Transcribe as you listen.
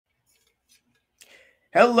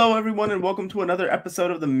Hello, everyone, and welcome to another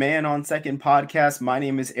episode of the Man on Second podcast. My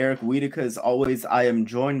name is Eric Wiedeke. As always, I am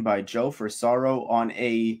joined by Joe Forsaro on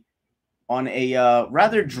a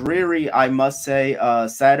rather dreary, I must say,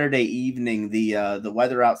 Saturday evening. The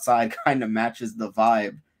weather outside kind of matches the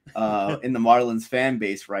vibe in the Marlins fan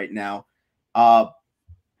base right now.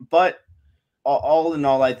 But all in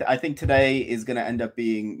all, I think today is going to end up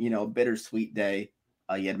being a bittersweet day.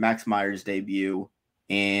 You had Max Meyer's debut.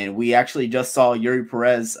 And we actually just saw Eury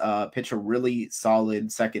Perez pitch a really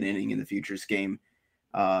solid second inning in the Futures game.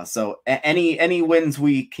 So any wins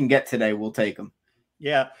we can get today, we'll take them.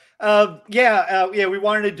 Yeah. We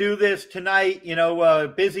wanted to do this tonight.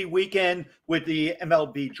 Busy weekend with the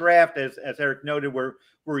MLB draft. As Eric noted, we're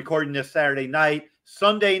recording this Saturday night.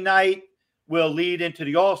 Sunday night will lead into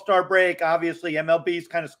the All-Star break. Obviously, MLB's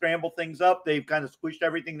kind of scrambled things up. They've kind of squished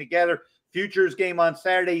everything together. Futures game on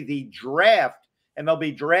Saturday. The draft.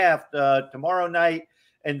 MLB draft tomorrow night,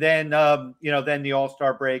 and then then the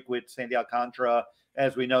All-Star break with Sandy Alcantara.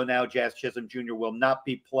 As we know now, Jazz Chisholm Jr. will not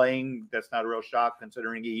be playing. That's not a real shock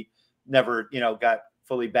considering he never got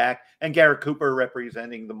fully back. And Garrett Cooper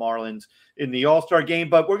representing the Marlins in the All-Star game.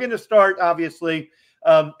 But we're going to start, obviously.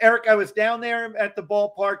 Eric, I was down there at the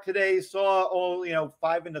ballpark today, saw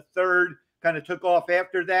 5 1/3, kind of took off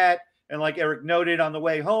after that. And like Eric noted on the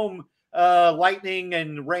way home, lightning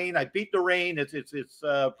and rain. I beat the rain. It's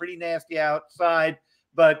pretty nasty outside,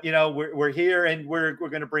 but we're here and we're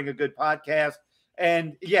going to bring a good podcast.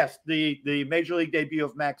 And yes, the Major League debut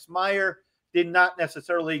of Max Meyer did not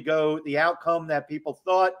necessarily go the outcome that people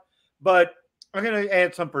thought, but I'm going to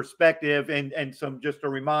add some perspective and some just to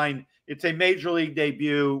remind it's a Major League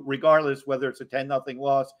debut, regardless whether it's a 10-0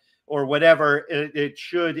 loss or whatever. It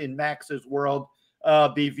should, in Max's world,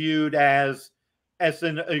 be viewed as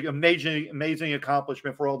an amazing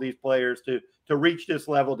accomplishment for all these players to reach this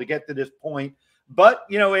level, to get to this point. But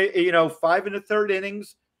 5 1/3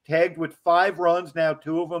 innings, tagged with 5 runs. Now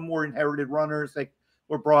 2 of them were inherited runners that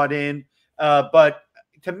were brought in. But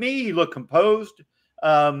to me, he looked composed.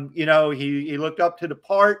 He looked up to the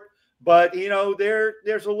part. But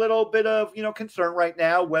there's a little bit of concern right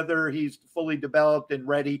now whether he's fully developed and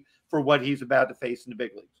ready for what he's about to face in the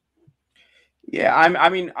big leagues. Yeah,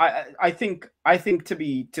 I think to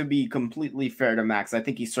be completely fair to Max, I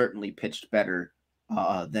think he certainly pitched better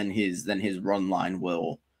than his run line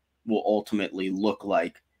will ultimately look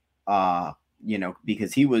like.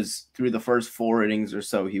 Because he was through the first 4 innings or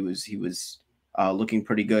so, he was looking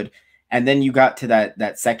pretty good, and then you got to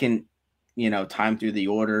that second time through the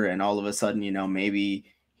order, and all of a sudden maybe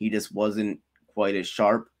he just wasn't quite as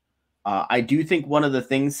sharp. I do think one of the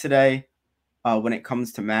things today when it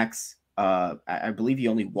comes to Max. I believe he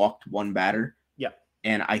only walked 1 batter. Yeah.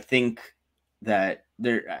 And I think that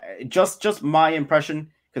there, just my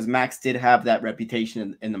impression, because Max did have that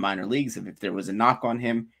reputation in the minor leagues. If there was a knock on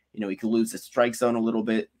him, he could lose the strike zone a little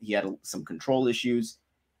bit. He had some control issues.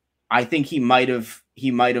 I think he might have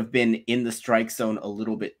been in the strike zone a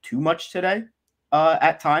little bit too much today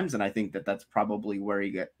at times. And I think that's probably where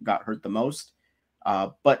he got hurt the most.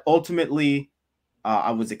 But ultimately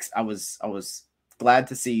I was glad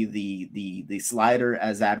to see the slider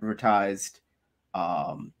as advertised,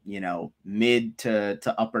 mid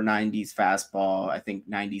to upper 90s fastball. I think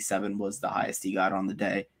 97 was the highest he got on the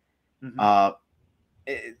day. Mm-hmm.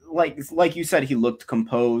 Like you said, he looked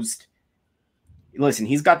composed. Listen,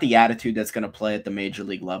 he's got the attitude that's going to play at the major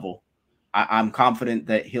league level. I'm confident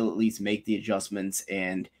that he'll at least make the adjustments,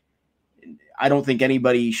 and I don't think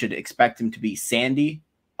anybody should expect him to be Sandy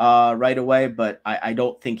right away, but I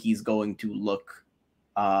don't think he's going to look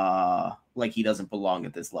like he doesn't belong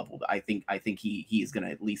at this level. I think he is going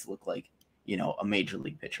to at least look like a major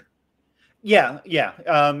league pitcher. Yeah.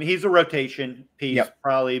 He's a rotation piece, yep.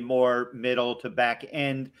 Probably more middle to back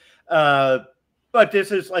end. But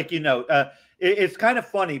this is it's kind of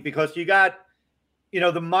funny because you got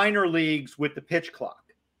the minor leags with the pitch clock.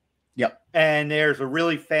 Yep. And there's a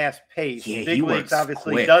really fast pace. Yeah, Big leagues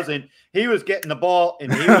obviously quick. Doesn't. He was getting the ball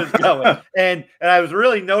and he was going. and I was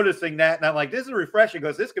really noticing that. And I'm like, this is refreshing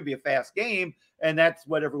because this could be a fast game. And that's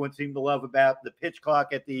what everyone seemed to love about the pitch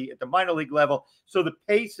clock at the minor league level. So the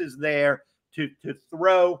pace is there to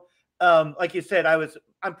throw. Like you said,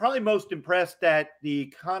 I'm probably most impressed at the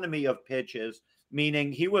economy of pitches.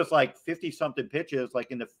 Meaning he was like 50-something pitches,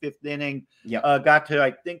 like in the 5th inning. Yep. Got to,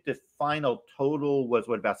 I think the final total was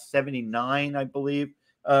about 79, I believe,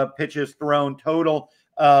 pitches thrown total,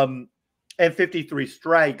 and 53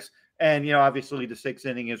 strikes. And, obviously the 6th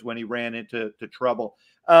inning is when he ran into trouble.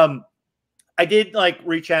 I I did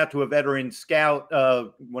reach out to a veteran scout,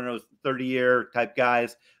 one of those 30-year type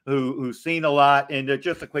guys who's seen a lot. And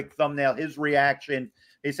just a quick thumbnail, his reaction.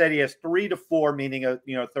 He said he has 3 to 4, meaning a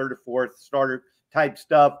third or fourth starter type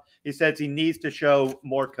stuff. He says he needs to show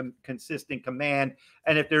more consistent command.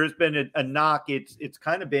 And if there's been a knock, it's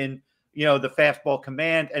kind of been the fastball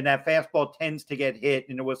command, and that fastball tends to get hit,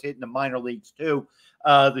 and it was hit in the minor leagues too.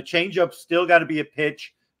 The changeup still got to be a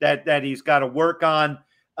pitch that he's got to work on.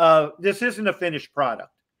 This isn't a finished product.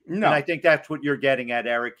 No. And I think that's what you're getting at,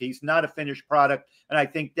 Eric. He's not a finished product. And I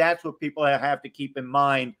think that's what people have to keep in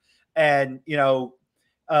mind. And,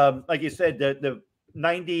 like you said, the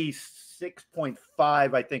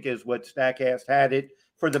 96.5, I think, is what Statcast had it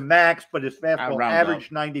for the max, but his fastball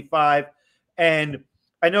averaged 95. And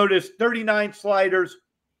I noticed 39 sliders,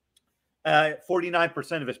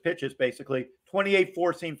 49% of his pitches, basically, 28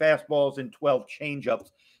 four-seam fastballs, and 12 changeups.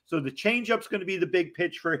 So the changeup's going to be the big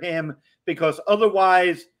pitch for him, because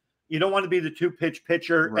otherwise you don't want to be the 2-pitch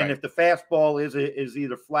pitcher. Right. And if the fastball is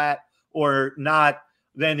either flat or not,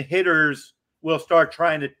 then hitters will start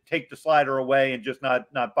trying to take the slider away and just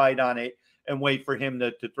not bite on it and wait for him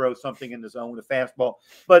to throw something in the zone with a fastball.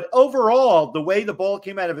 But overall, the way the ball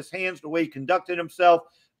came out of his hands, the way he conducted himself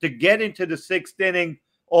to get into the 6th inning,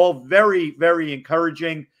 all very, very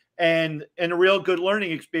encouraging. And a real good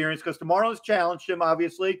learning experience, because the Marlins challenged him,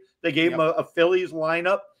 obviously. They gave him a Phillies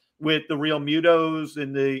lineup with the Real Mutos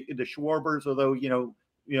and the Schwarbers, although, he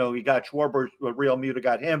got Schwarber, Real Muto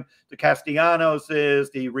got him. The Castellanos,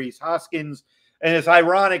 the Reese Hoskins. And it's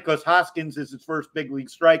ironic because Hoskins is his first big league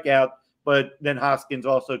strikeout, but then Hoskins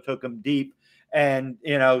also took him deep. And,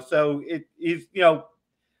 so he's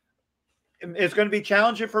it's going to be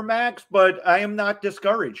challenging for Max, but I am not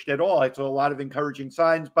discouraged at all. I saw a lot of encouraging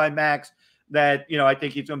signs by Max that, I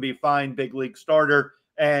think he's going to be a fine big league starter.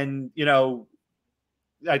 And,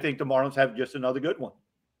 I think the Marlins have just another good one.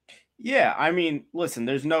 Yeah. I mean, listen,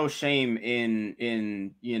 there's no shame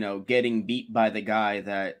in getting beat by the guy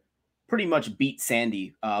that pretty much beat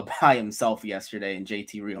Sandy by himself yesterday in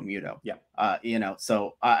JT Realmuto. Yeah.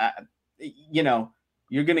 So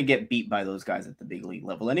you're going to get beat by those guys at the big league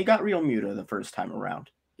level. And he got Realmuto the first time around.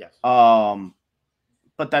 Yes.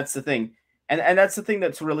 But that's the thing. And that's the thing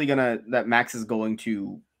that's really that Max is going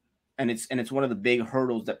to, and it's one of the big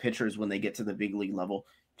hurdles that pitchers, when they get to the big league level,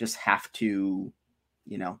 just have to,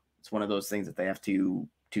 it's one of those things that they have to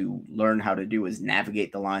learn how to do, is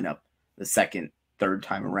navigate the lineup the second, third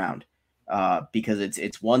time around. Because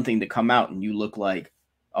it's one thing to come out and you look like,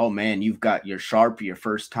 oh man, you're sharp your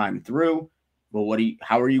first time through. But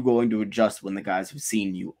how are you going to adjust when the guys have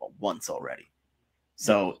seen you once already?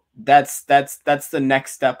 So that's the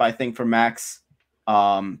next step, I think, for Max.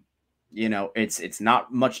 It's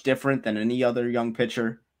not much different than any other young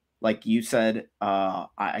pitcher. Like you said,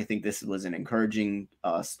 I think this was an encouraging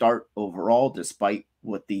start overall, despite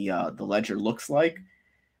what the ledger looks like.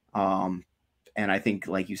 And I think,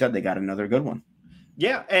 like you said, they got another good one.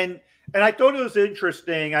 Yeah, and I thought it was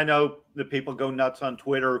interesting. I know the people go nuts on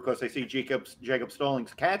Twitter because they see Jacob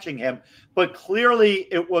Stallings catching him, but clearly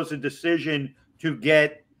it was a decision to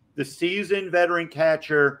get the seasoned veteran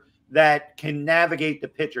catcher that can navigate the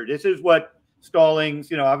pitcher. This is what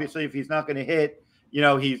Stallings, obviously if he's not going to hit,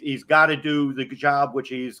 he's got to do the job,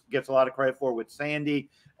 which gets a lot of credit for with Sandy.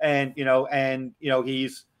 And, I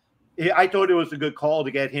thought it was a good call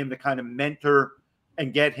to get him to kind of mentor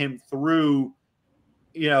and get him through,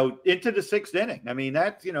 into the 6th inning. I mean,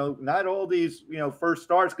 that's, not all these, first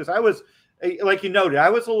starts, because I was, like you noted, I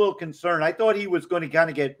was a little concerned. I thought he was going to kind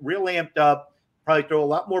of get real amped up, probably throw a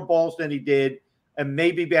lot more balls than he did, and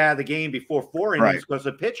maybe be out of the game before 4 innings because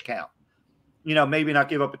of pitch count. Maybe not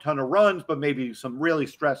give up a ton of runs, but maybe some really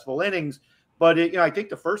stressful innings. But, I think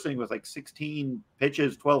the first inning was like 16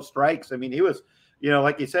 pitches, 12 strikes. I mean, he was,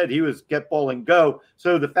 like you said, he was get ball and go.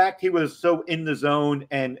 So the fact he was so in the zone,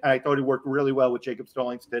 and I thought he worked really well with Jacob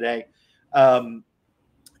Stallings today. And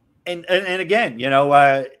again,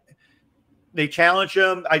 they challenge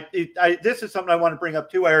him. This is something I want to bring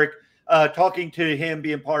up too, Eric. Talking to him,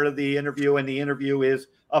 being part of the interview, and the interview is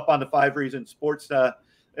up on the 5 Reasons Sports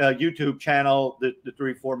YouTube channel. The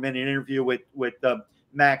 3-4 minute interview with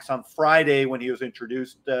Max on Friday when he was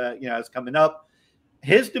introduced, as coming up.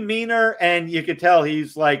 His demeanor, and you could tell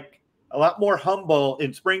he's like a lot more humble.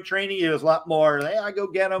 In spring training, he was a lot more, hey, I go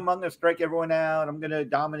get him. I'm going to strike everyone out. I'm going to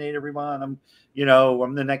dominate everyone. I'm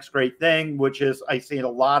the next great thing, which is I see a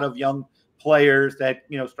lot of young players that,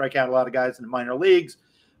 strike out a lot of guys in the minor leagues.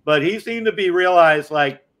 But he seemed to be realized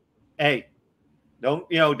like, hey, don't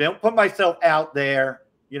put myself out there,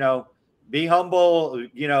 be humble,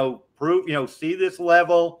 prove, see this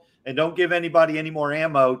level. and don't give anybody any more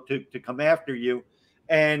ammo to come after you.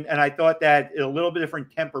 And I thought that a little bit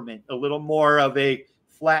different temperament, a little more of a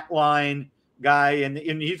flatline guy, and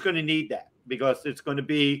he's going to need that because it's going to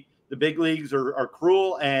be the big leagues are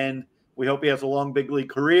cruel, and we hope he has a long big league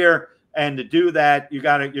career. And to do that, you're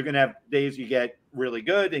going to have days you get really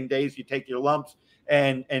good and days you take your lumps,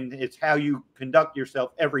 and it's how you conduct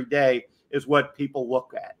yourself every day is what people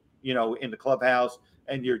look at, in the clubhouse,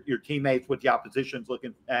 and your teammates, what the opposition's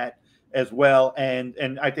looking at as well.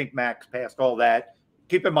 And I think Max passed all that.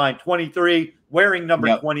 Keep in mind, 23, wearing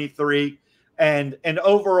number 23. And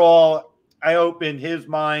overall, I hope in his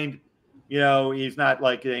mind, he's not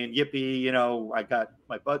like saying, yippee, I got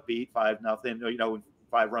my butt beat 5-0,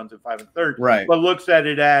 5 runs and 5 1/3. Right. But looks at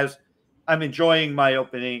it as I'm enjoying my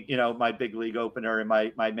opening, my big league opener and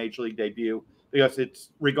my major league debut, because it's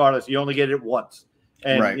regardless, you only get it once.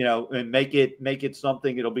 And, right. And make it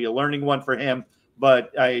something. It'll be a learning one for him.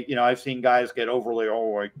 But I've seen guys get overly,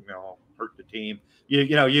 hurt the team.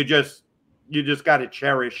 You just got to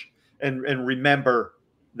cherish and remember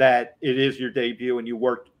that it is your debut and you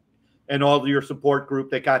worked, and all of your support group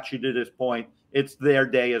that got you to this point, it's their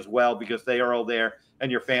day as well, because they are all there, and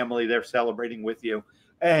your family, they're celebrating with you.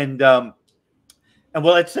 And well,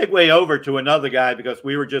 let's segue over to another guy, because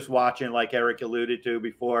we were just watching, like Eric alluded to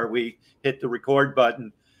before we hit the record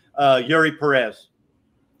button, Eury Perez.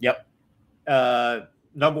 Yep.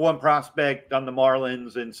 Number 1 prospect on the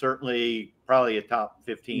Marlins, and certainly probably a top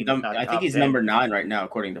 15. I think he's 10. number 9 right now,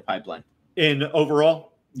 according to Pipeline. In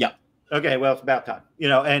overall? Yeah. Okay, well, it's about time,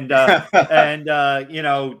 and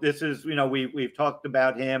this is, we've talked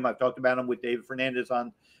about him. I've talked about him with David Fernandez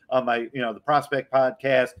on my, the Prospect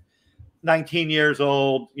podcast. 19 years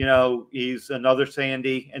old, he's another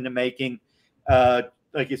Sandy in the making.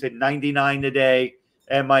 Like you said, 99 today.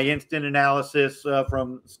 And my instant analysis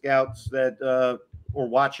from scouts that were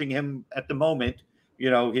watching him at the moment, he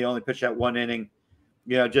only pitched that 1 inning.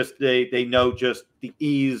 Just they know just the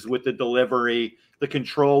ease with the delivery, the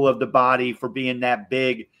control of the body for being that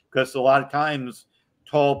big, because a lot of times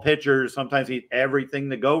tall pitchers sometimes need everything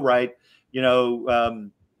to go right.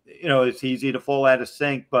 It's easy to fall out of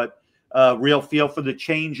sync, but real feel for the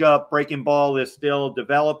changeup, breaking ball is still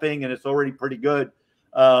developing, and it's already pretty good.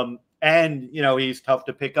 And he's tough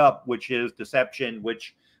to pick up, which is deception,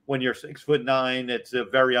 which when you're 6'9", it's a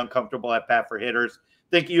very uncomfortable at bat for hitters.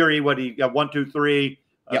 Think Eury, he got 1, 2, 3,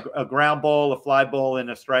 a ground ball, a fly ball, and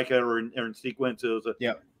a strikeout, or in sequence. It was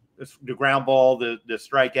the ground ball, the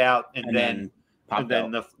strikeout, and then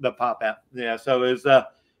the pop out. Yeah, so it was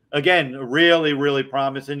again really, really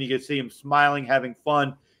promising. You can see him smiling, having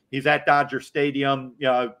fun. He's at Dodger Stadium.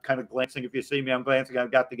 Kind of glancing. If you see me, I'm glancing.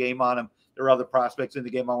 I've got the game on him. There are other prospects in the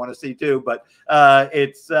game I want to see too. But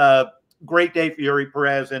it's a great day for Eury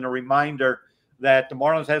Perez, and a reminder that the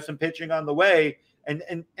Marlins have some pitching on the way.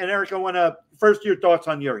 And Eric, I want to first your thoughts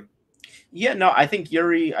on Eury. Yeah, no, I think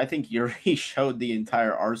Eury showed the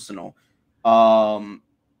entire arsenal. And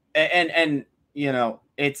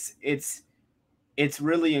it's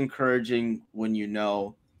really encouraging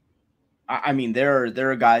when I mean, there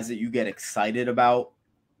are guys that you get excited about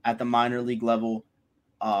at the minor league level,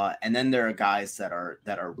 and then there are guys that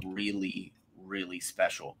are really, really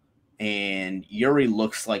special. And Eury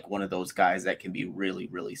looks like one of those guys that can be really,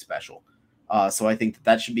 really special. So I think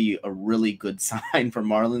that should be a really good sign for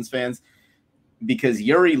Marlins fans, because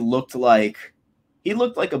Eury looked like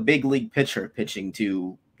a big league pitcher pitching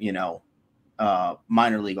to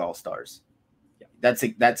minor league all-stars. Yeah.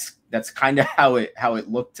 That's kind of how it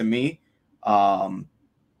looked to me.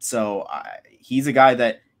 So he's a guy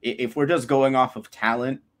that, if we're just going off of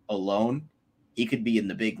talent alone, he could be in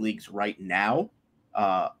the big leagues right now.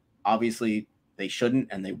 Obviously they shouldn't,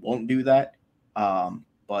 and they won't do that.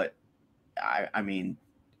 But I mean,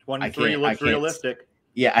 23 looks realistic.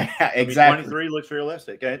 Yeah, exactly. 23 looks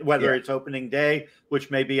realistic, whether it's opening day, which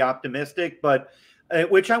may be optimistic, but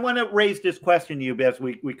which I want to raise this question to you, as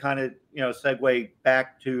we kind of, segue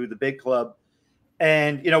back to the big club.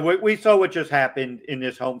 And, we saw what just happened in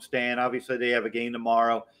this homestand. Obviously, they have a game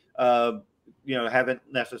tomorrow. Haven't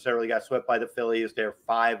necessarily got swept by the Phillies. They're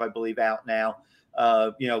 5, I believe, out now.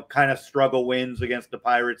 Kind of struggle wins against the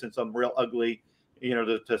Pirates and some real ugly,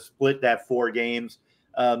 to split that 4 games.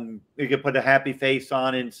 You could put a happy face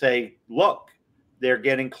on and say, look, they're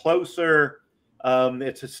getting closer.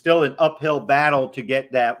 It's still an uphill battle to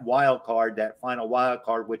get that wild card, that final wild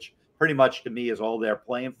card, which pretty much to me is all they're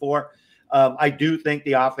playing for. I do think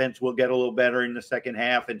the offense will get a little better in the second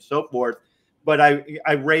half and so forth. But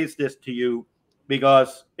I raised this to you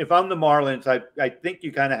because if I'm the Marlins, I think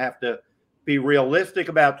you kind of have to be realistic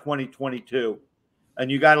about 2022. And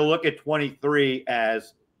you got to look at 23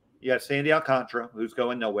 as You got Sandy Alcantara, who's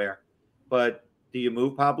going nowhere. But do you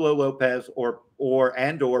move Pablo Lopez or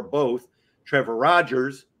both Trevor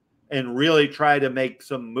Rogers and really try to make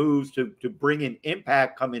some moves to bring in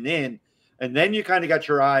impact coming in? And then you kind of got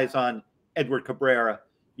your eyes on Edward Cabrera,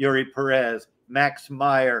 Eury Perez, Max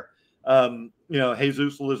Meyer,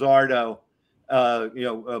 Jesus Luzardo,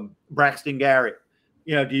 Braxton Garrett.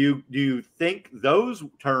 Do you think those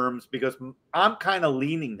terms? Because I'm kind of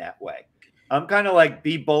leaning that way. I'm kind of like,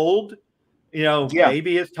 be bold.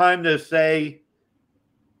 Maybe it's time to say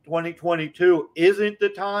 2022 isn't the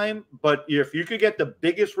time, but if you could get the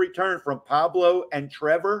biggest return from Pablo and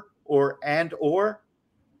Trevor or,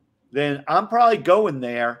 then I'm probably going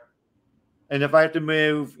there. And if I have to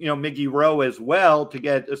move, Miggy Rowe as well to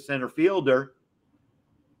get a center fielder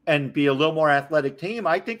and be a little more athletic team,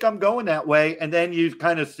 I think I'm going that way. And then you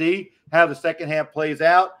kind of see how the second half plays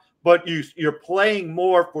out. But you're playing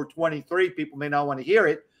more for 23. People may not want to hear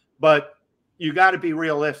it, but you got to be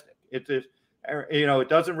realistic. It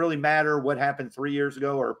doesn't really matter what happened 3 years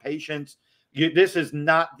ago or patience. This is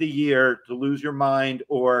not the year to lose your mind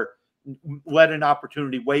or let an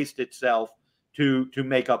opportunity waste itself to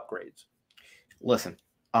make upgrades. Listen,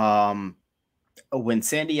 when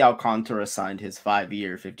Sandy Alcantara signed his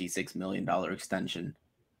 5-year, $56 million extension,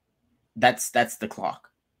 that's the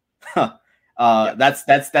clock. That's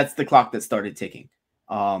the clock that started ticking.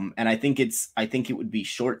 And I think it would be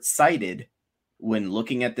short-sighted when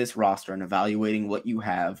looking at this roster and evaluating what you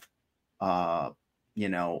have,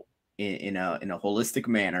 in a holistic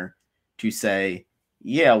manner, to say,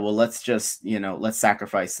 yeah, well, let's just, let's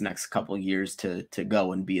sacrifice the next couple of years to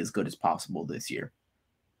go and be as good as possible this year.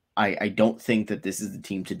 I don't think that this is the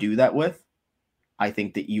team to do that with. I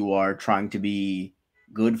think that you are trying to be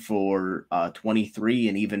good for 23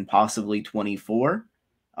 and even possibly 24,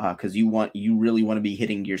 because you really want to be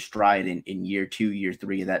hitting your stride in year 2, year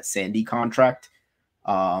 3 of that Sandy contract.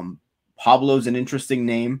 Pablo's an interesting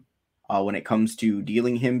name when it comes to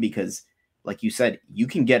dealing him, because like you said, you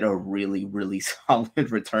can get a really, really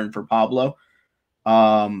solid return for Pablo.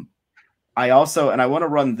 I want to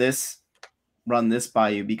run this by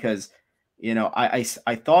you, because, I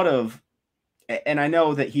thought of, and I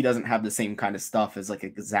know that he doesn't have the same kind of stuff as like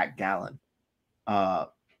a Zach Gallen.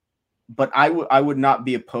 But I would not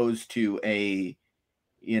be opposed to a,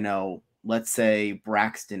 let's say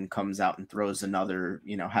Braxton comes out and throws another,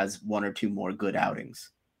 has 1 or 2 more good outings.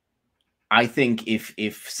 I think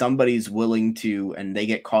if somebody's willing to, and they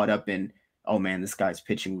get caught up in, oh man, this guy's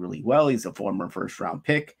pitching really well, he's a former first-round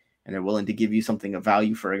pick, and they're willing to give you something of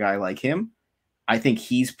value for a guy like him, I think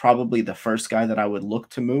he's probably the first guy that I would look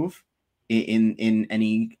to move in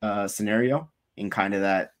any scenario, in kind of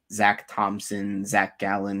that Zach Thompson, Zach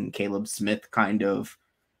Gallen, Caleb Smith kind of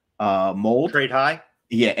mold. Trade high?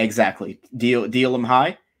 Yeah, exactly. Deal him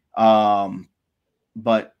high.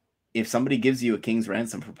 But if somebody gives you a king's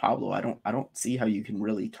ransom for Pablo, I don't see how you can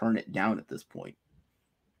really turn it down at this point.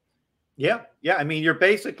 Yeah. I mean, you're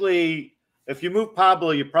basically, if you move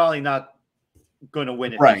Pablo, you're probably not going to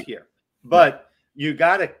win it this year. But you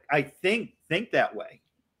got to, I think that way.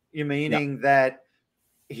 Meaning that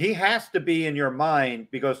he has to be in your mind,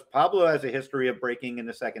 because Pablo has a history of breaking in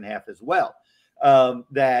the second half as well.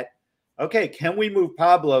 That, okay, can we move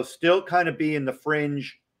Pablo, still kind of be in the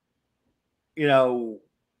fringe,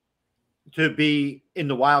 to be in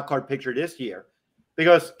the wild card picture this year?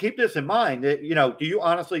 Because keep this in mind, that, do you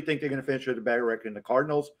honestly think they're going to finish with a better record than the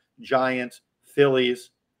Cardinals, Giants, Phillies?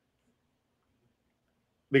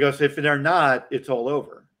 Because if they're not, it's all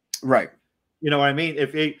over. Right. You know what I mean?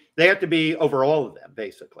 If they have to be over all of them,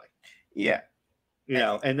 basically. Yeah.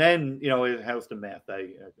 And then, how's the math?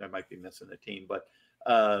 I might be missing a team, but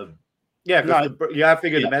you got to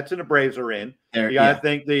figure the Mets and the Braves are in. You got to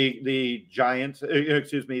think the Giants,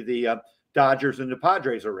 the Dodgers and the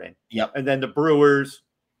Padres are in. Yep. And then the Brewers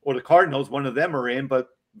or the Cardinals, one of them are in, but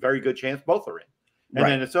very good chance both are in. And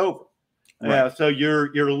then it's over. Right. Yeah. So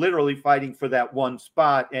you're literally fighting for that one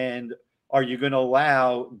spot. And are you going to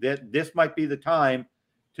allow that? This might be the time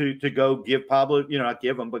to go give Pablo, not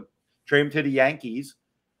give him, but trade him to the Yankees,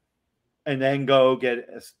 and then go get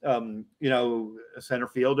a center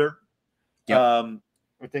fielder. Yep.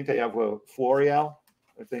 I think they have Florial.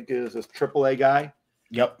 I think is a AAA guy.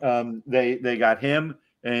 Yep. They got him,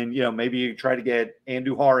 and maybe you try to get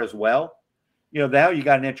Andujar as well. Now you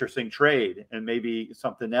got an interesting trade, and maybe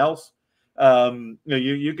something else.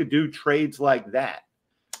 You could do trades like that.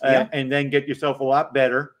 And then get yourself a lot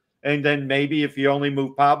better. And then maybe if you only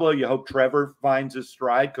move Pablo, you hope Trevor finds his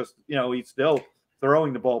stride, because he's still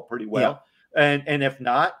throwing the ball pretty well. Yeah. And if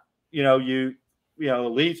not, at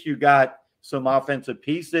least you got some offensive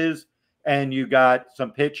pieces, and you got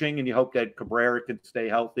some pitching, and you hope that Cabrera can stay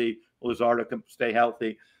healthy, Luzardo can stay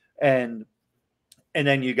healthy, and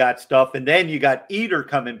then you got stuff, and then you got Eater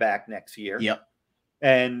coming back next year. Yep.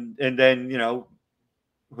 And then, you know,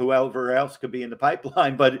 whoever else could be in the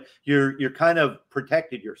pipeline, but you're kind of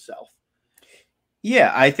protected yourself.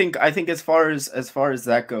 Yeah, I think as far as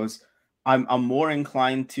that goes, I'm more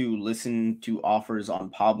inclined to listen to offers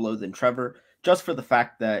on Pablo than Trevor, just for the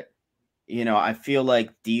fact that, you know, I feel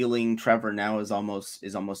like dealing Trevor now is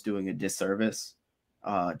almost doing a disservice.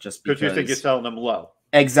 Just because you think you're selling them low.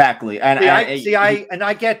 Exactly. And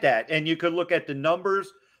I get that. And you could look at the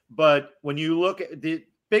numbers, but when you look at the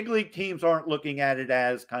big league teams aren't looking at it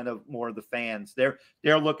as kind of more the fans. They're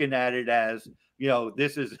looking at it as, you know,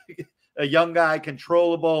 this is a young guy,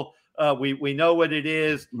 controllable. We know what it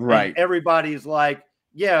is. Right. And everybody's like,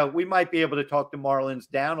 yeah, we might be able to talk the Marlins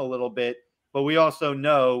down a little bit, but we also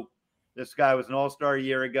know this guy was an all-star a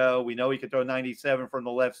year ago. We know he could throw 97 from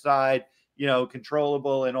the left side, you know,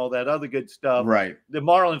 controllable and all that other good stuff. Right. The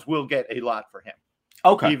Marlins will get a lot for him.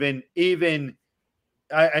 Okay. Even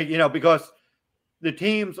you know, because the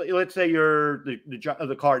teams, let's say you're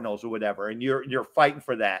the Cardinals or whatever, and you're fighting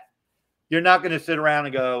for that. You're not going to sit around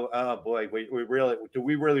and go, oh boy, we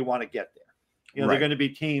really want to get there? You know, right. They're going to be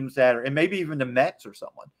teams that are, and maybe even the Mets or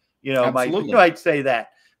someone, you know, Absolutely. might say that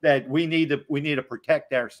we need to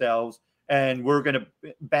protect ourselves, and we're going to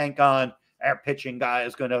bank on our pitching guy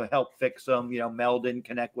is going to help fix them. You know, Mel didn't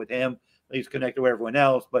connect with him. He's connected with everyone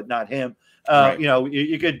else, but not him. Right. You know,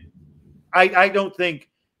 you could. I don't think.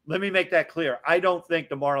 Let me make that clear. I don't think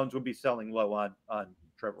the Marlins would be selling low on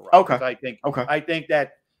Trevor Roberts. Okay. I think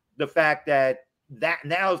that the fact that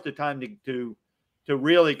now is the time to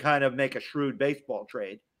really kind of make a shrewd baseball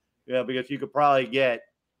trade, you know, because you could probably get,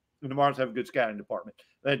 the Marlins have a good scouting department,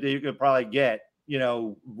 that you could probably get, you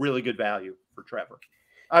know, really good value for Trevor.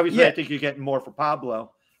 Obviously, I think you're getting more for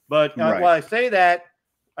Pablo, but while I say that,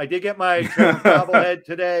 I did get my Trevor bobblehead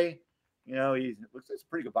today. You know, he looks like a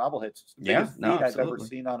pretty good bobblehead. It's the biggest feet I've ever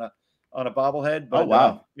seen on a bobblehead. But, oh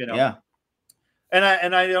wow! You know, and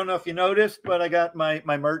I don't know if you noticed, but I got my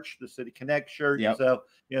merch, the City Connect shirt. Yep. So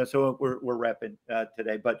so we're repping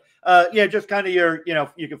today. But just kind of your, you know,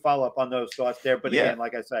 you can follow up on those thoughts there. But again,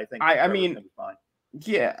 like I said, I think I mean, fine.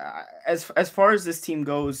 Yeah, as far as this team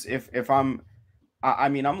goes, if I'm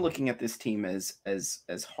looking at this team as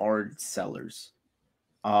hard sellers.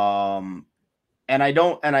 And I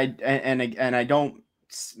don't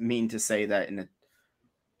mean to say that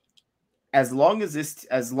as long as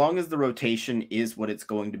the rotation is what it's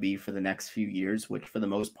going to be for the next few years, which for the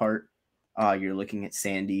most part, you're looking at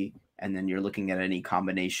Sandy, and then you're looking at any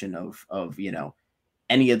combination of you know,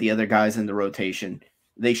 any of the other guys in the rotation.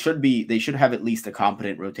 They should have at least a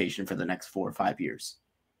competent rotation for the next 4 or 5 years.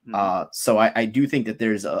 Mm-hmm. So I do think that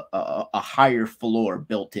there's a higher floor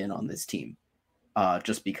built in on this team,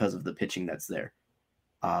 just because of the pitching that's there.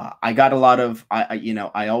 I got a lot of,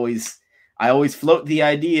 I always float the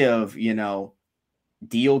idea of, you know,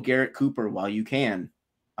 deal Garrett Cooper while you can,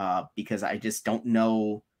 because I just don't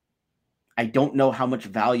know. I don't know how much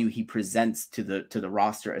value he presents to the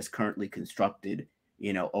roster as currently constructed,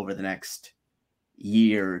 you know, over the next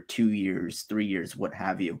year, 2 years, 3 years, what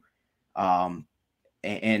have you.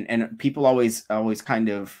 And people always kind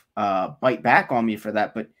of bite back on me for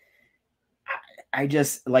that, but I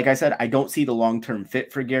just, like I said, I don't see the long-term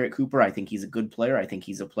fit for Garrett Cooper. I think he's a good player. I think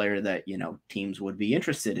he's a player that, you know, teams would be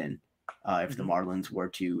interested in if the Marlins were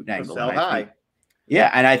to dangle sell high.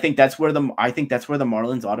 Yeah, and I think that's where the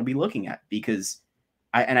Marlins ought to be looking at, because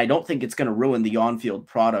I don't think it's going to ruin the on-field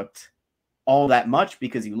product all that much,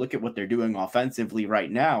 because you look at what they're doing offensively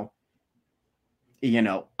right now. You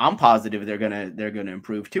know, I'm positive they're gonna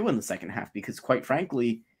improve too in the second half, because quite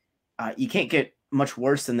frankly, you can't get much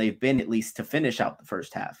worse than they've been, at least to finish out the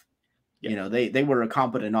first half. Yeah. You know, they were a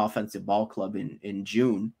competent offensive ball club in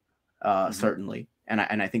June, certainly, and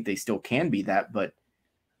I think they still can be that. But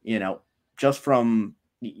you know, just from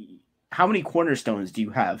how many cornerstones do you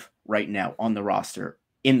have right now on the roster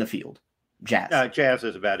in the field? Jazz. Jazz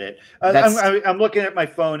is about it. I'm looking at my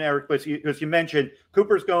phone, Eric, because you mentioned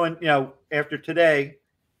Cooper's going, you know, after today,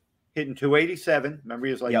 hitting 287. Remember,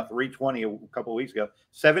 he was like 320 a couple of weeks ago.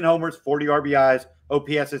 7 homers, 40 RBIs.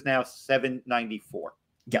 OPS is now 794.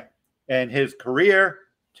 Yeah. And his career,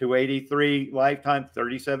 283 lifetime,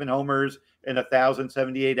 37 homers, and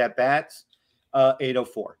 1,078 at-bats,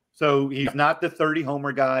 804. So he's not the 30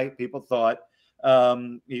 homer guy people thought.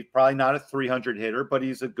 He's probably not a 300 hitter, but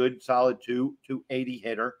he's a good solid 280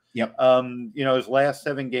 hitter. Yep. You know, his last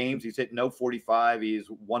 7 games, he's hitting 045. He's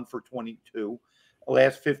 1 for 22. The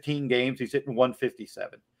last 15 games, he's hitting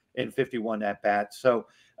 157 and 51 at bats. So,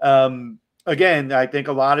 Again, I think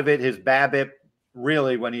a lot of it, his BABIP,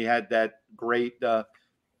 really, when he had that great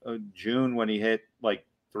June, when he hit like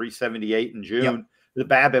 378 in June, Yep. the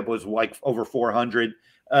BABIP was like over 400.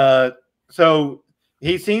 So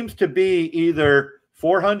he seems to be either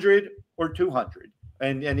 400 or 200.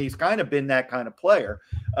 And he's kind of been that kind of player.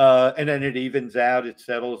 And then it evens out. It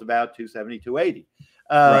settles about 270, 280.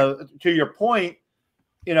 Right. To your point,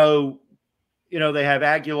 they have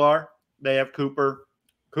Aguilar, they have Cooper.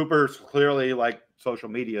 Cooper's clearly like social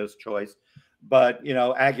media's choice, but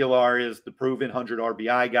Aguilar is the proven 100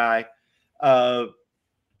 RBI guy.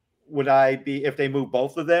 Would I be, if they move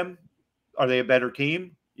both of them, are they a better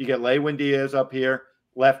team? You get Lewin Diaz up here,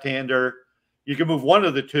 left-hander. You can move one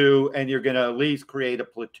of the two, and you're going to at least create a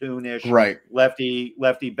platoonish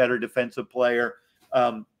lefty, better defensive player.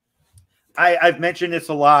 I've mentioned this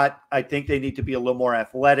a lot. I think they need to be a little more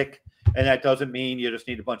athletic, and that doesn't mean you just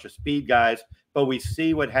need a bunch of speed guys. But we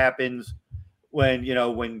see what happens when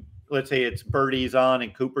let's say it's Birdie's on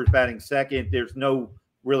and Cooper's batting second. There's no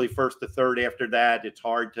really first to third after that. It's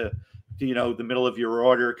hard to the middle of your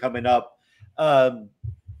order coming up. Soler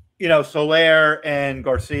and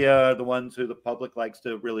Garcia are the ones who the public likes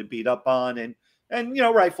to really beat up on, and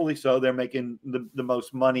rightfully so. They're making the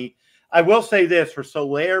most money. I will say this, for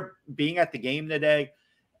Soler being at the game today,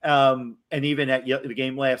 and even at the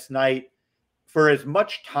game last night, for as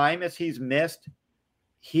much time as he's missed,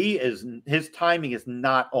 his timing is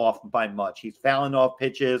not off by much. He's fouling off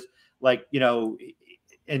pitches, and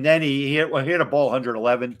then he hit a ball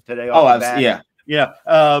 111 today. Off the bat. Yeah.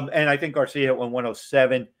 And I think Garcia hit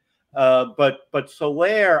 107. But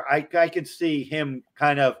Soler, I could see him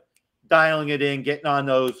kind of dialing it in, getting on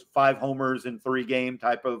those 5 homers in 3 game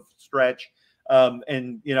type of stretch.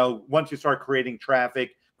 And once you start creating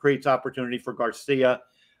traffic, creates opportunity for Garcia,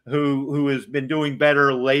 who has been doing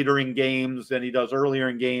better later in games than he does earlier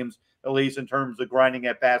in games, at least in terms of grinding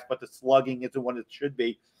at bats, but the slugging isn't what it should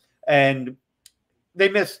be. And they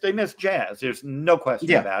miss Jazz. There's no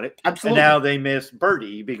question about it. Absolutely. And now they miss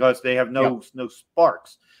Birdie because they have no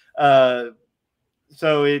sparks. So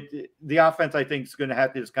the offense, I think, is going to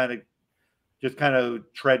have to just kind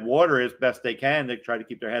of tread water as best they can to try to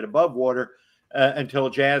keep their head above water until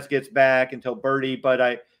Jazz gets back, until Birdie.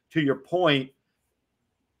 But to your point,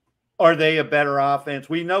 are they a better offense?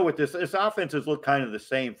 We know what this offense has looked kind of the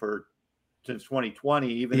same since 2020,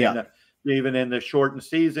 even in the shortened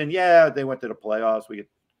season. Yeah, they went to the playoffs. We could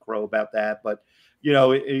crow about that, but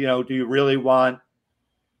do you really want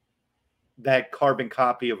that carbon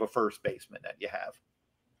copy of a first baseman that you have?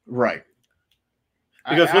 Right.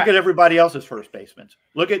 Because look at everybody else's first basemen.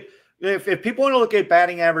 Look at if people want to look at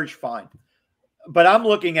batting average, fine. But I'm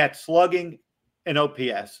looking at slugging and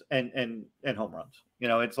OPS and home runs.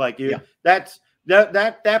 It's like that's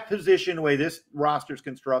that position, the way this roster is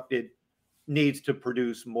constructed, needs to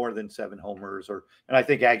produce more than 7 homers, and I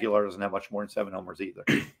think Aguilar doesn't have much more than 7 homers either.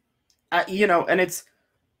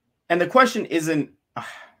 And the question isn't,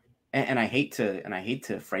 and I hate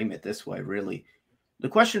to frame it this way, really. The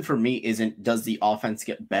question for me isn't, does the offense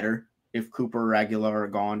get better if Cooper or Aguilar are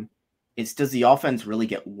gone? It's, does the offense really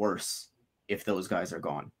get worse if those guys are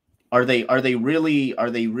gone? Are they really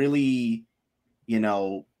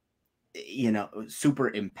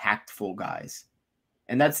super impactful guys?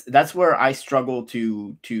 And that's where I struggle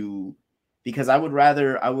to because I would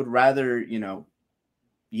rather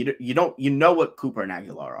what Cooper and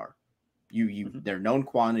Aguilar are. They're known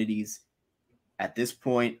quantities. At this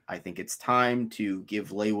point, I think it's time to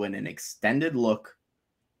give Lewin an extended look,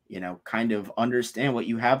 kind of understand what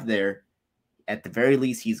you have there. At the very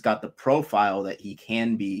least, he's got the profile that he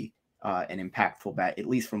can be an impactful bat, at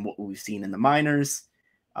least from what we've seen in the minors.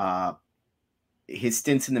 His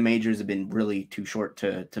stints in the majors have been really too short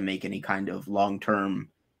to make any kind of long-term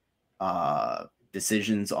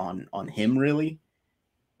decisions on him, really.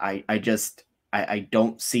 I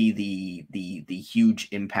don't see the huge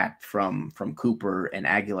impact from Cooper and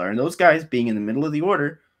Aguilar, and those guys being in the middle of the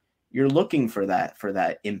order. You're looking for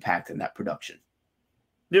that impact and that production.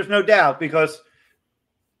 There's no doubt, because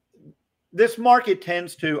this market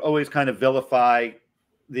tends to always kind of vilify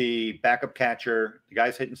the backup catcher, the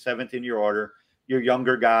guy's hitting 7th in your order, your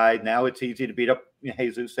younger guy. Now it's easy to beat up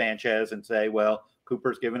Jesus Sanchez and say, well,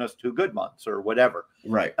 Cooper's given us 2 good months or whatever.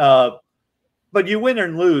 Right. But you win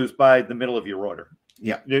and lose by the middle of your order.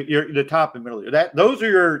 Yeah. You're the top and middle.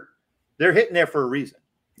 They're hitting there for a reason.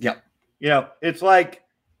 Yeah. It's like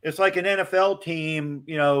an NFL team,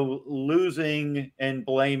 losing and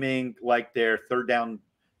blaming like their 3rd down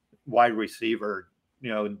wide receiver,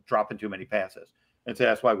 dropping too many passes. and say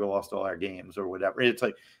that's why we lost all our games or whatever. It's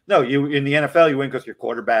like, no, you in the NFL you win because you're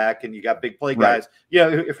quarterback and you got big play guys.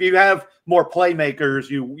 If you have more playmakers,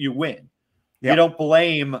 you win. You don't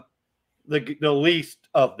blame the least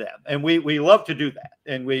of them, and we love to do that.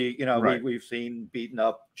 And we've seen beating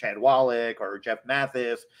up Chad Wallach or Jeff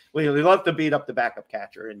Mathis. We love to beat up the backup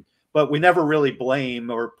catcher, but we never really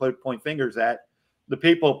blame or point fingers at the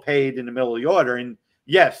people paid in the middle of the order. And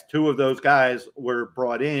yes, two of those guys were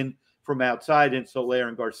brought in from outside in Soler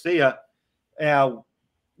and Garcia. Now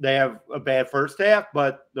they have a bad first half,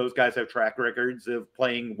 but those guys have track records of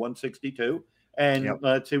playing 162. And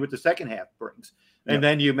let's see what the second half brings. And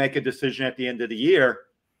then you make a decision at the end of the year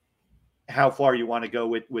how far you want to go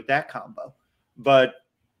with that combo. But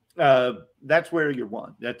that's where you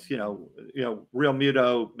won. That's Real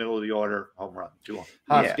Muto, middle of the order, home run.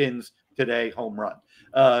 Hoskins today, home run.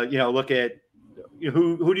 Look at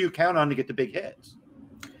who do you count on to get the big hits?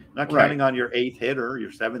 Not counting on your 8th hitter,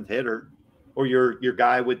 your 7th hitter, or your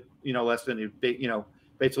guy with less than a big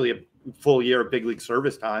basically a full year of big league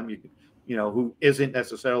service time. Who isn't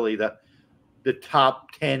necessarily the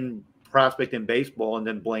top 10 prospect in baseball, and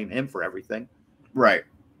then blame him for everything. Right.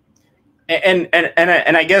 And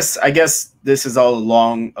I guess this is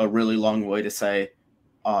a really long way to say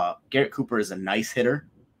Garrett Cooper is a nice hitter.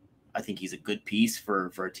 I think he's a good piece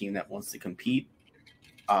for a team that wants to compete.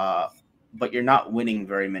 But you're not winning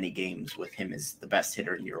very many games with him as the best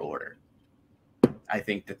hitter in your order. I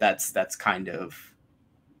think that's kind of,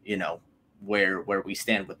 where we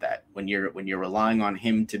stand with that. When you're relying on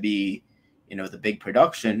him to be, the big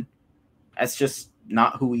production, that's just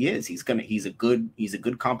not who he is. He's a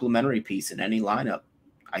good complementary piece in any lineup.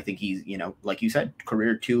 I think he's, like you said,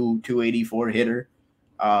 career 284 hitter.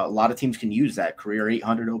 A lot of teams can use that, career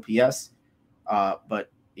 800 OPS.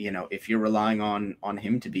 But if you're relying on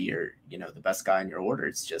him to be your, the best guy in your order,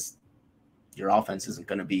 it's just your offense isn't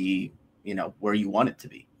going to be, where you want it to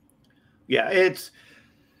be. Yeah,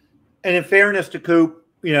 and in fairness to Coop,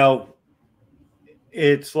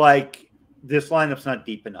 it's like this lineup's not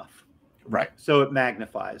deep enough. Right. So it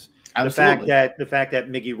magnifies. Absolutely. The fact that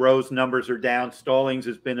Miggy Rowe's numbers are down, Stallings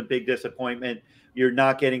has been a big disappointment. You're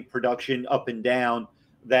not getting production up and down.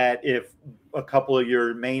 That if a couple of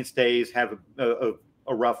your mainstays have a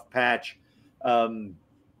rough patch,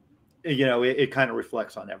 it kind of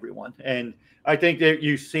reflects on everyone. And I think that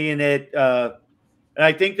you're seeing it. And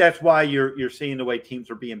I think that's why you're seeing the way teams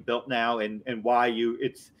are being built now, and why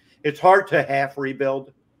it's hard to half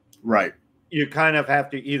rebuild. Right. You kind of have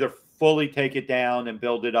to either fully take it down and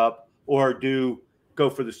build it up, or go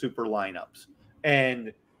for the super lineups.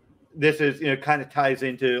 And this is, kind of ties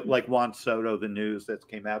into like Juan Soto, the news that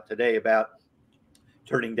came out today about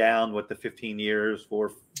turning down the 15 years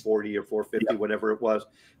for 40 or 450, whatever it was,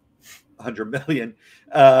 100 million.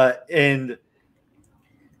 And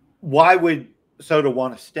why would Soto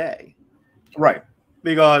want to stay? Right.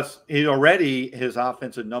 Because his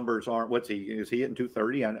offensive numbers aren't, is he hitting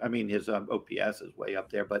 230? I mean, his OPS is way up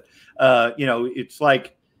there, but it's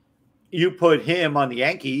like you put him on the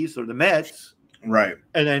Yankees or the Mets, right?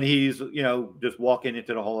 And then he's, just walking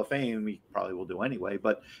into the Hall of Fame. He probably will do anyway,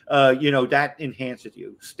 but that enhances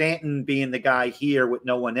you. Stanton being the guy here with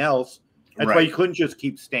no one else. That's why you couldn't just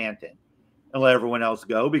keep Stanton and let everyone else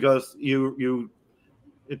go, because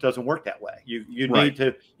it doesn't work that way. You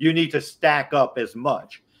need to stack up as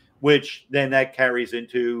much, which then that carries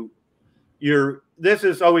into this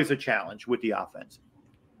is always a challenge with the offense.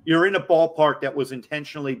 You're in a ballpark that was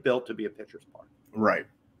intentionally built to be a pitcher's park. Right.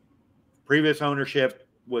 Previous ownership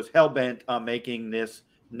was hell-bent on making this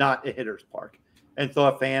not a hitter's park and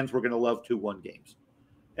thought fans were going to love 2-1 games.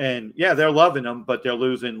 And they're loving them, but they're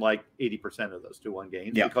losing like 80% of those 2-1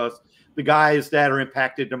 games because the guys that are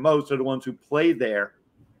impacted the most are the ones who play there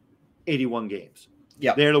 81 games.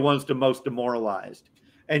 Yeah. They're the ones the most demoralized.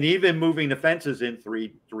 And even moving the fences in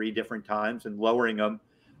three different times and lowering them,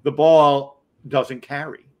 the ball doesn't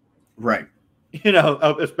carry. Right.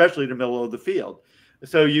 Especially the middle of the field.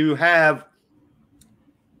 So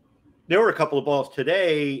there were a couple of balls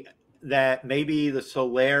today that maybe the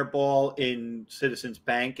Soler ball in Citizens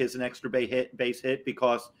Bank is an extra base hit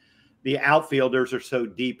because the outfielders are so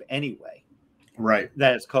deep anyway. Right.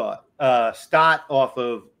 That it's caught. Stott off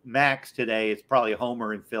of Max today, it's probably a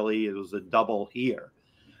homer in Philly. It was a double here.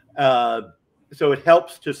 So it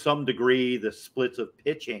helps to some degree the splits of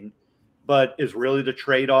pitching, but is really the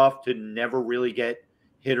trade-off to never really get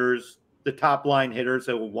hitters, the top line hitters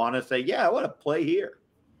that will want to say, I want to play here.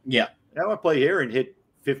 Yeah. I want to play here and hit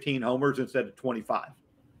 15 homers instead of 25.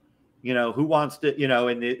 Who wants to,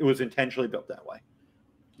 and it was intentionally built that way.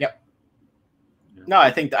 Yep. No,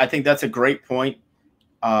 I think that's a great point.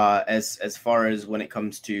 As far as when it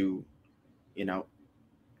comes to, you know,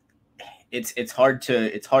 it's hard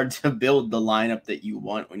to build the lineup that you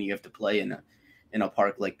want when you have to play in a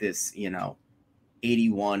park like this,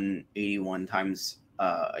 81 times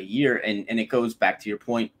a year. And it goes back to your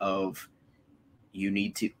point of you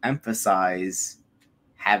need to emphasize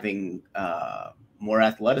having more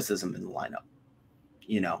athleticism in the lineup.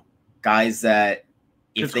 Guys that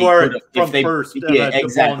if they score if they first, yeah,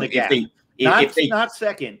 exactly. If they not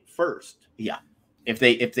second, first. Yeah. If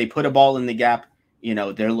they put a ball in the gap,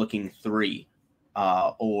 they're looking 3.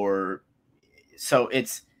 Or so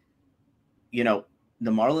it's the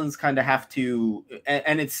Marlins kind of have to,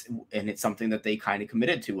 and it's something that they kind of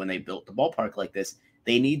committed to when they built the ballpark like this.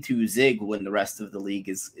 They need to zig when the rest of the league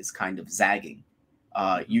is kind of zagging.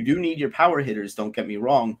 You do need your power hitters, don't get me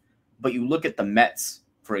wrong, but you look at the Mets,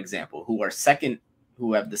 for example, who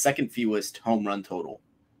have the second fewest home run total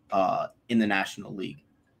in the National League.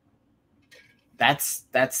 That's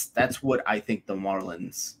what I think the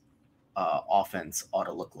Marlins offense ought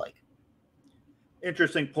to look like.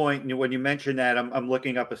 Interesting point. When you mention that, I'm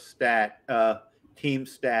looking up a stat, team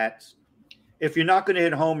stats. If you're not going to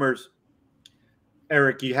hit homers,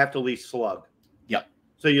 Eric, you have to at least slug. Yep.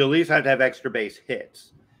 So you at least have to have extra base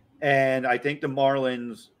hits. And I think the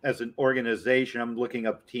Marlins, as an organization, I'm looking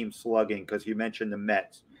up team slugging because you mentioned the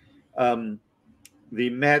Mets. The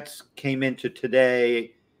Mets came into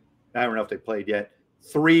today, I don't know if they played yet,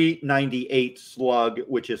 398 slug,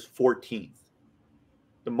 which is 14th.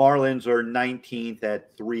 The Marlins are 19th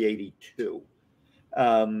at 382.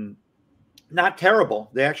 Not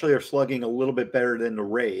terrible. They actually are slugging a little bit better than the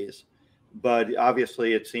Rays, but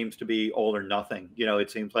obviously it seems to be all or nothing.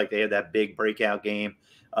 It seems like they had that big breakout game.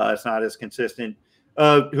 It's not as consistent.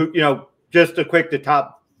 Just the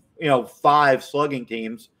top, 5 slugging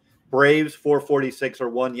teams: Braves 446 or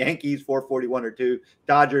 1, Yankees 441 or 2,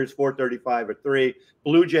 Dodgers 435 or 3,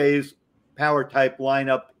 Blue Jays power type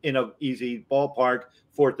lineup in an easy ballpark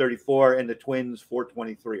 434, and the Twins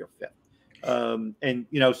 423 or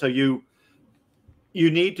 5th. So you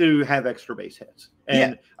need to have extra base hits.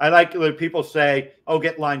 And I like when people say, "Oh,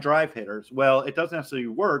 get line drive hitters." Well, it doesn't necessarily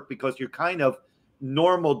work because you're kind of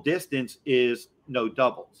normal distance is no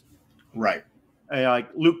doubles. Right. And like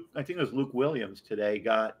Luke, I think it was Luke Williams today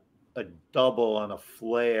got a double on a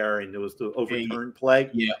flare, and it was the overturned play.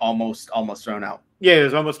 Yeah, almost thrown out. Yeah, it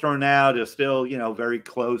was almost thrown out. It's still, very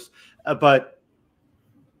close. But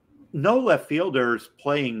no left fielders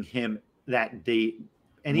playing him that day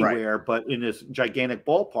anywhere but in this gigantic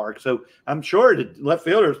ballpark. So I'm sure the left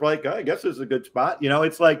fielders were like, I guess this is a good spot.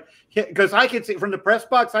 It's like, because I can see from the press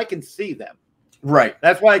box, I can see them. Right.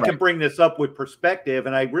 That's why I can bring this up with perspective.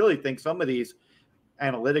 And I really think some of these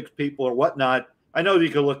analytics people or whatnot, I know you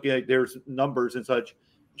can look at, there's numbers and such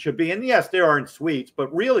should be, and yes, there are in suites,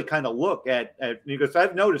 but really kind of look at because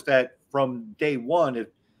I've noticed that from day one,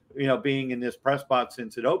 being in this press box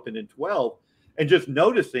since it opened in 12, and just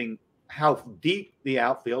noticing how deep the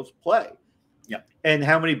outfields play. Yeah. And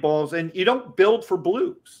how many balls, and you don't build for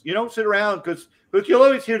blues. You don't sit around because you'll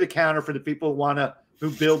always hear the counter for the people who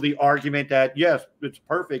build the argument that, yes, it's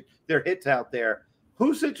perfect. There are hits out there.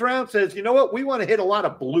 Who sits around and says, you know what, we want to hit a lot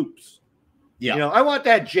of bloops. Yeah. I want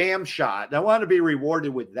that jam shot. I want to be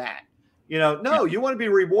rewarded with that. No, you want to be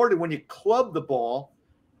rewarded when you club the ball,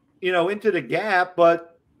 into the gap, but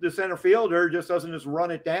the center fielder just doesn't just run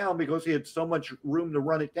it down because he had so much room to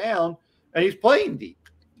run it down, and he's playing deep,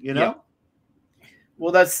 Yeah.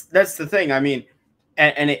 Well, that's the thing. I mean,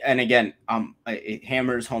 and again, it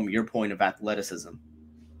hammers home your point of athleticism,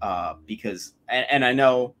 because and I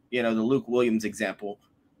know, the Luke Williams example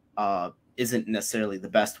isn't necessarily the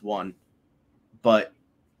best one. But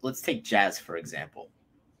let's take Jazz, for example.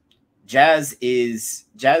 Jazz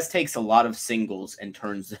takes a lot of singles and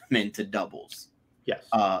turns them into doubles. Yes.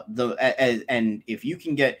 And if you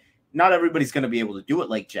can get, not everybody's going to be able to do it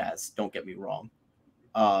like Jazz. Don't get me wrong.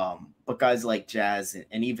 But guys like Jazz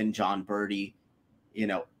and even John Birdie,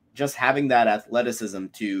 just having that athleticism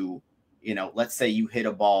to, let's say you hit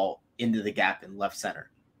a ball into the gap in left center.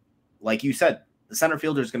 Like you said, the center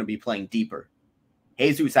fielder is going to be playing deeper.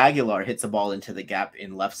 Jesus Aguilar hits a ball into the gap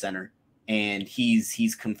in left center, and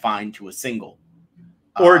he's confined to a single.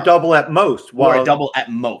 Or a double at most. Or a double at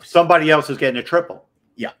most. Somebody else is getting a triple.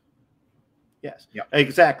 Yeah. Yes. Yeah.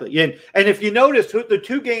 Exactly. And if you notice, the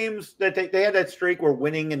 2 games that they had that streak were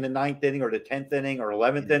winning in the 9th inning or the 10th inning or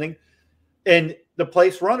 11th inning, and the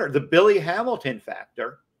place runner, the Billy Hamilton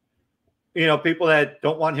factor, people that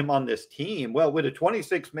don't want him on this team. Well, with a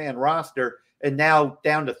 26-man roster and now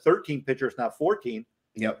down to 13 pitchers, not 14.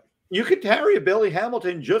 Yep. you could carry a Billy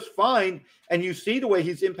Hamilton just fine, and you see the way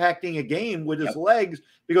he's impacting a game with his legs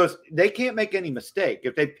because they can't make any mistake.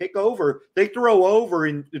 If they pick over, they throw over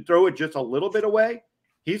and throw it just a little bit away,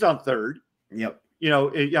 he's on third. Yep. You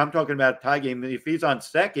know, I'm talking about a tie game. If he's on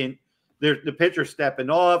second, the pitcher's stepping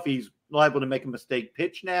off. He's liable to make a mistake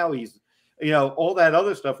pitch now. He's, you know, all that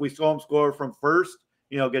other stuff. We saw him score from first,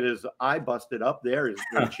 you know, get his eye busted up there, his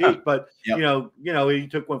cheek. But, you know, he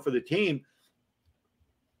took one for the team.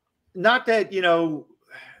 Not that, you know,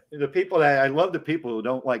 the people that I love the people who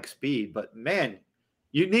don't like speed, but man,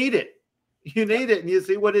 you need it. You need it. And you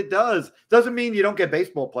see what it does. Doesn't mean you don't get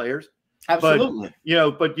baseball players. Absolutely. But, you know,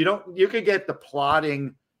 but you could get the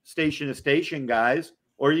plodding station to station guys,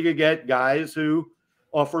 or you could get guys who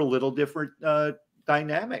offer a little different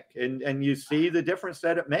dynamic. And you see the difference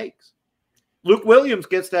that it makes. Luke Williams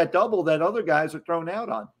gets that double that other guys are thrown out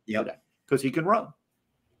on. Because he can run.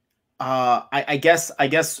 I guess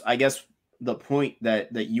the point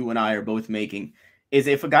that you and I are both making is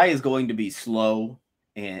if a guy is going to be slow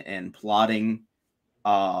and plodding,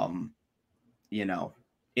 you know,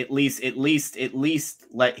 at least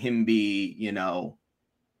let him be, you know,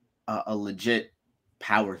 a legit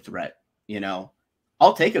power threat. You know,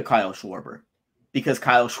 I'll take a Kyle Schwarber because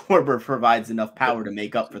Kyle Schwarber provides enough power to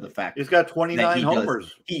make up for the fact he's got 29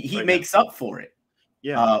 homers. He right makes up for it.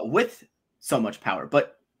 With so much power,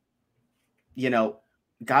 but you know,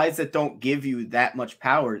 guys that don't give you that much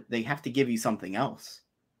power, they have to give you something else.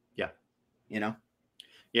 You know?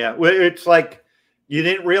 Yeah. Well, it's like you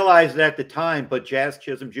didn't realize it at the time, but Jazz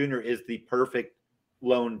Chisholm Jr. is the perfect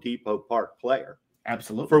Lone Depot Park player.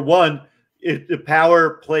 Absolutely. For one, the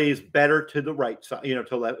power plays better to the right side, you know,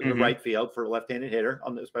 to the right field for a left-handed hitter,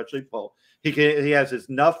 especially Paul. He has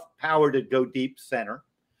enough power to go deep center.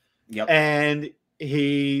 And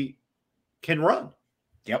he can run.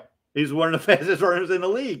 He's one of the fastest runners in the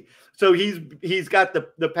league. So he's got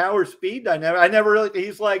the power speed dynamic. I never really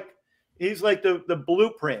he's like the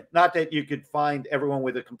blueprint. Not that you could find everyone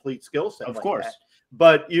with a complete skill set. Of course. That,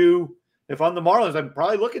 but if I'm the Marlins, I'm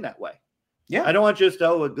probably looking that way. I don't want just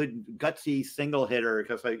a good gutsy single hitter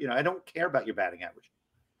because I don't care about your batting average.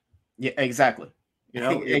 Yeah, exactly. You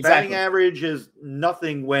know, your batting average is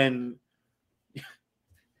nothing when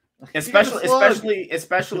especially if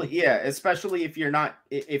you're not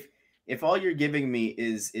if all you're giving me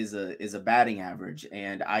is a batting average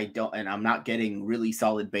and I'm not getting really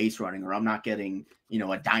solid base running or I'm not getting, you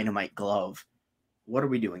know, a dynamite glove, what are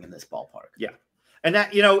we doing in this ballpark? And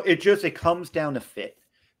that, you know, it comes down to fit.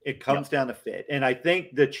 It comes down to fit. And I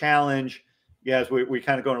think the challenge, yes, we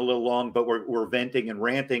kind of going a little long, but we're venting and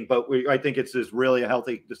ranting, but I think it's this really a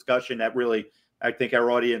healthy discussion that really I think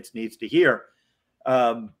our audience needs to hear.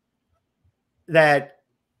 That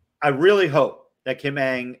I really hope that Kim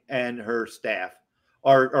Ang and her staff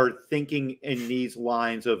are thinking in these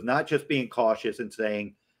lines of not just being cautious and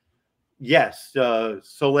saying, yes,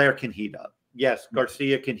 Soler can heat up. Yes,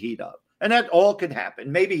 Garcia can heat up. And that all could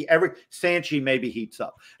happen. Maybe Sanchi maybe heats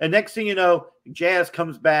up. And next thing you know, Jazz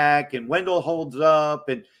comes back and Wendell holds up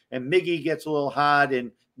and Miggy gets a little hot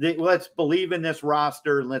and let's believe in this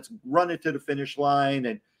roster and let's run it to the finish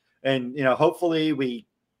line. And you know, hopefully we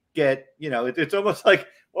get, you know, it's almost like,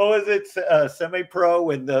 what was it, semi-pro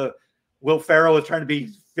when Will Ferrell was trying to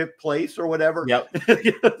be fifth place or whatever.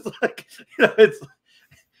 It's like, you know,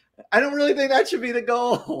 I don't really think that should be the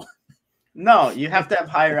goal. No, you have to have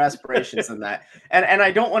higher aspirations than that. And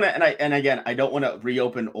I don't want to, I don't want to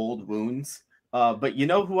reopen old wounds. But you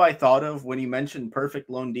know who I thought of when you mentioned perfect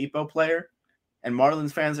Lone Depot player? And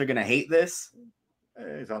Marlins fans are going to hate this.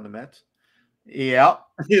 He's on the Mets. Yeah.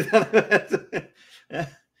 He's on the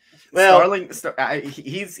Mets. Well,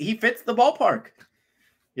 he fits the ballpark.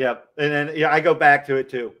 Yeah, and then I go back to it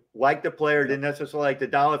too. Like the player, didn't necessarily like the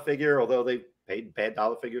dollar figure, although they paid bad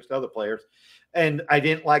dollar figures to other players. And I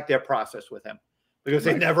didn't like their process with him because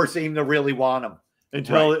they never seemed to really want him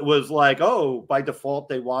until it was like, oh, by default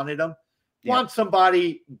they wanted him. Want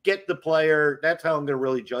somebody, get the player. That's how I'm going to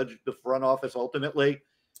really judge the front office ultimately.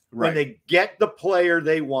 When they get the player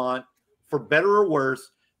they want, for better or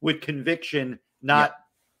worse, with conviction, not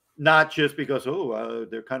just because,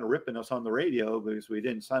 they're kind of ripping us on the radio because we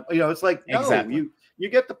didn't sign. You know, it's like, no, you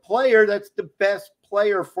get the player that's the best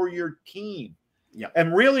player for your team.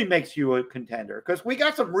 And really makes you a contender. Because we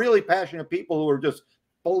got some really passionate people who are just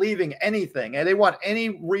believing anything and they want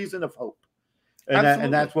any reason of hope.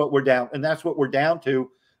 And that's what we're down. And that's what we're down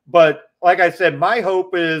to. But like I said, my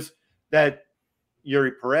hope is that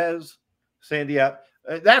Eury Perez, Sandia,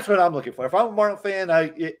 that's what I'm looking for. If I'm a Marlins fan,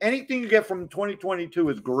 anything you get from 2022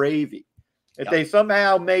 is gravy. If they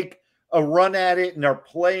somehow make a run at it and are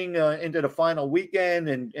playing into the final weekend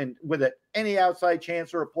and with any outside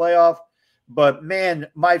chance for a playoff. But man,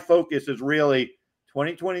 my focus is really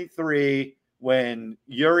 2023 when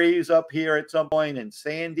Eury's up here at some point and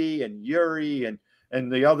Sandy and Eury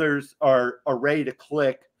and the others are ready to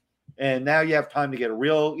click. And now you have time to get a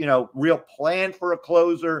real plan for a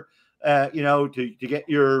closer, to get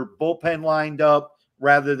your bullpen lined up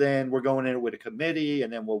rather than we're going in with a committee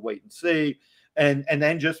and then we'll wait and see. And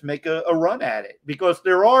then just make a run at it, because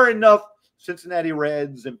there are enough Cincinnati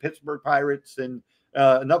Reds and Pittsburgh Pirates and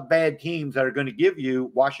enough bad teams that are going to give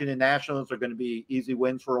you, Washington Nationals are going to be easy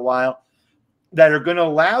wins for a while, that are going to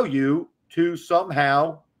allow you to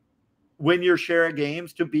somehow win your share of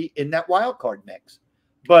games to be in that wild card mix.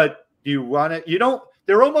 But do you run it? You don't.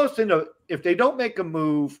 They're almost in a. If they don't make a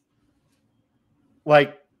move,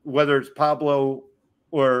 like whether it's Pablo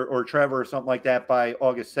or Trevor or something like that by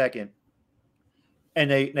August 2nd, and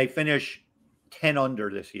they finish 10 under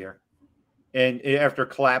this year, and after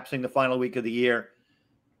collapsing the final week of the year,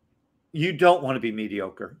 you don't want to be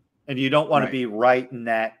mediocre, and you don't want to be right in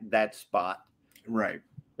that spot, right?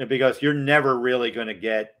 Because you're never really going to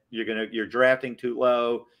get. You're drafting too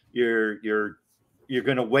low. You're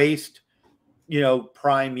going to waste,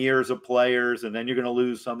 prime years of players, and then you're going to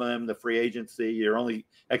lose some of them to free agency. You're only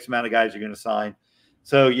X amount of guys you're going to sign.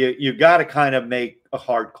 So you got to kind of make a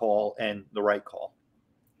hard call and the right call.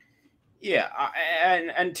 Yeah,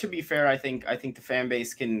 and to be fair, I think the fan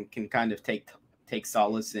base can kind of take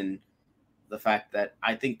solace in the fact that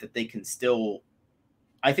I think that they can still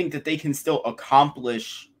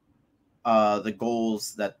accomplish the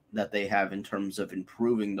goals that they have in terms of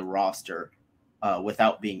improving the roster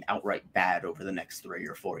without being outright bad over the next 3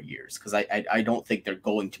 or 4 years. Because I don't think they're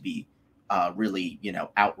going to be really,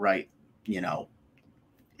 outright,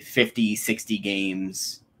 50, 60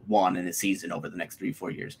 games won in a season over the next 3 or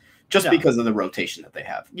 4 years, just because of the rotation that they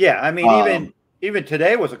have. Yeah, I mean, even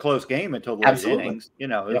today was a close game until the late innings. It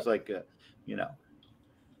was like, yeah.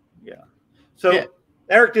 So. Yeah.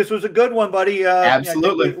 Eric, this was a good one, buddy.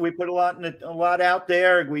 Absolutely. We put a lot out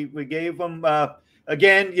there. We gave them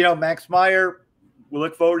again, Max Meyer. We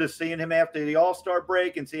look forward to seeing him after the All-Star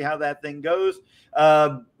break and see how that thing goes.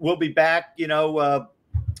 We'll be back.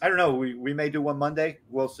 I don't know. We may do one Monday.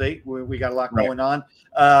 We'll see. We got a lot going on.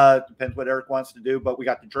 Depends what Eric wants to do, but we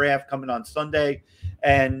got the draft coming on Sunday,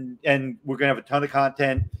 and we're gonna have a ton of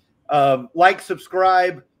content. Like,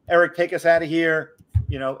 subscribe. Eric, take us out of here.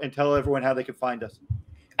 And tell everyone how they can find us.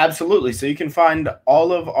 Absolutely. So you can find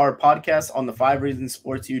all of our podcasts on the 5 Reasons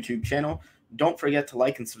Sports YouTube channel. Don't forget to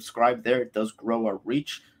like and subscribe there. It does grow our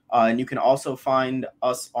reach. And you can also find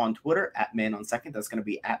us on Twitter at Man on Second. That's going to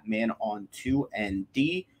be at Man on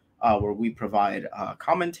 2ND, where we provide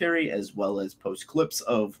commentary as well as post clips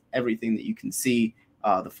of everything that you can see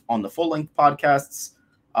on the full length podcasts.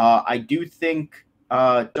 I do think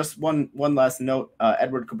just one last note,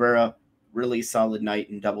 Edward Cabrera, really solid night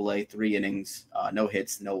in Double-A, 3 innings, no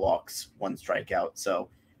hits, no walks, 1 strikeout. So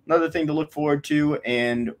another thing to look forward to,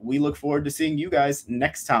 and we look forward to seeing you guys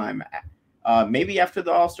next time, maybe after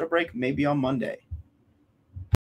the All-Star break, maybe on Monday.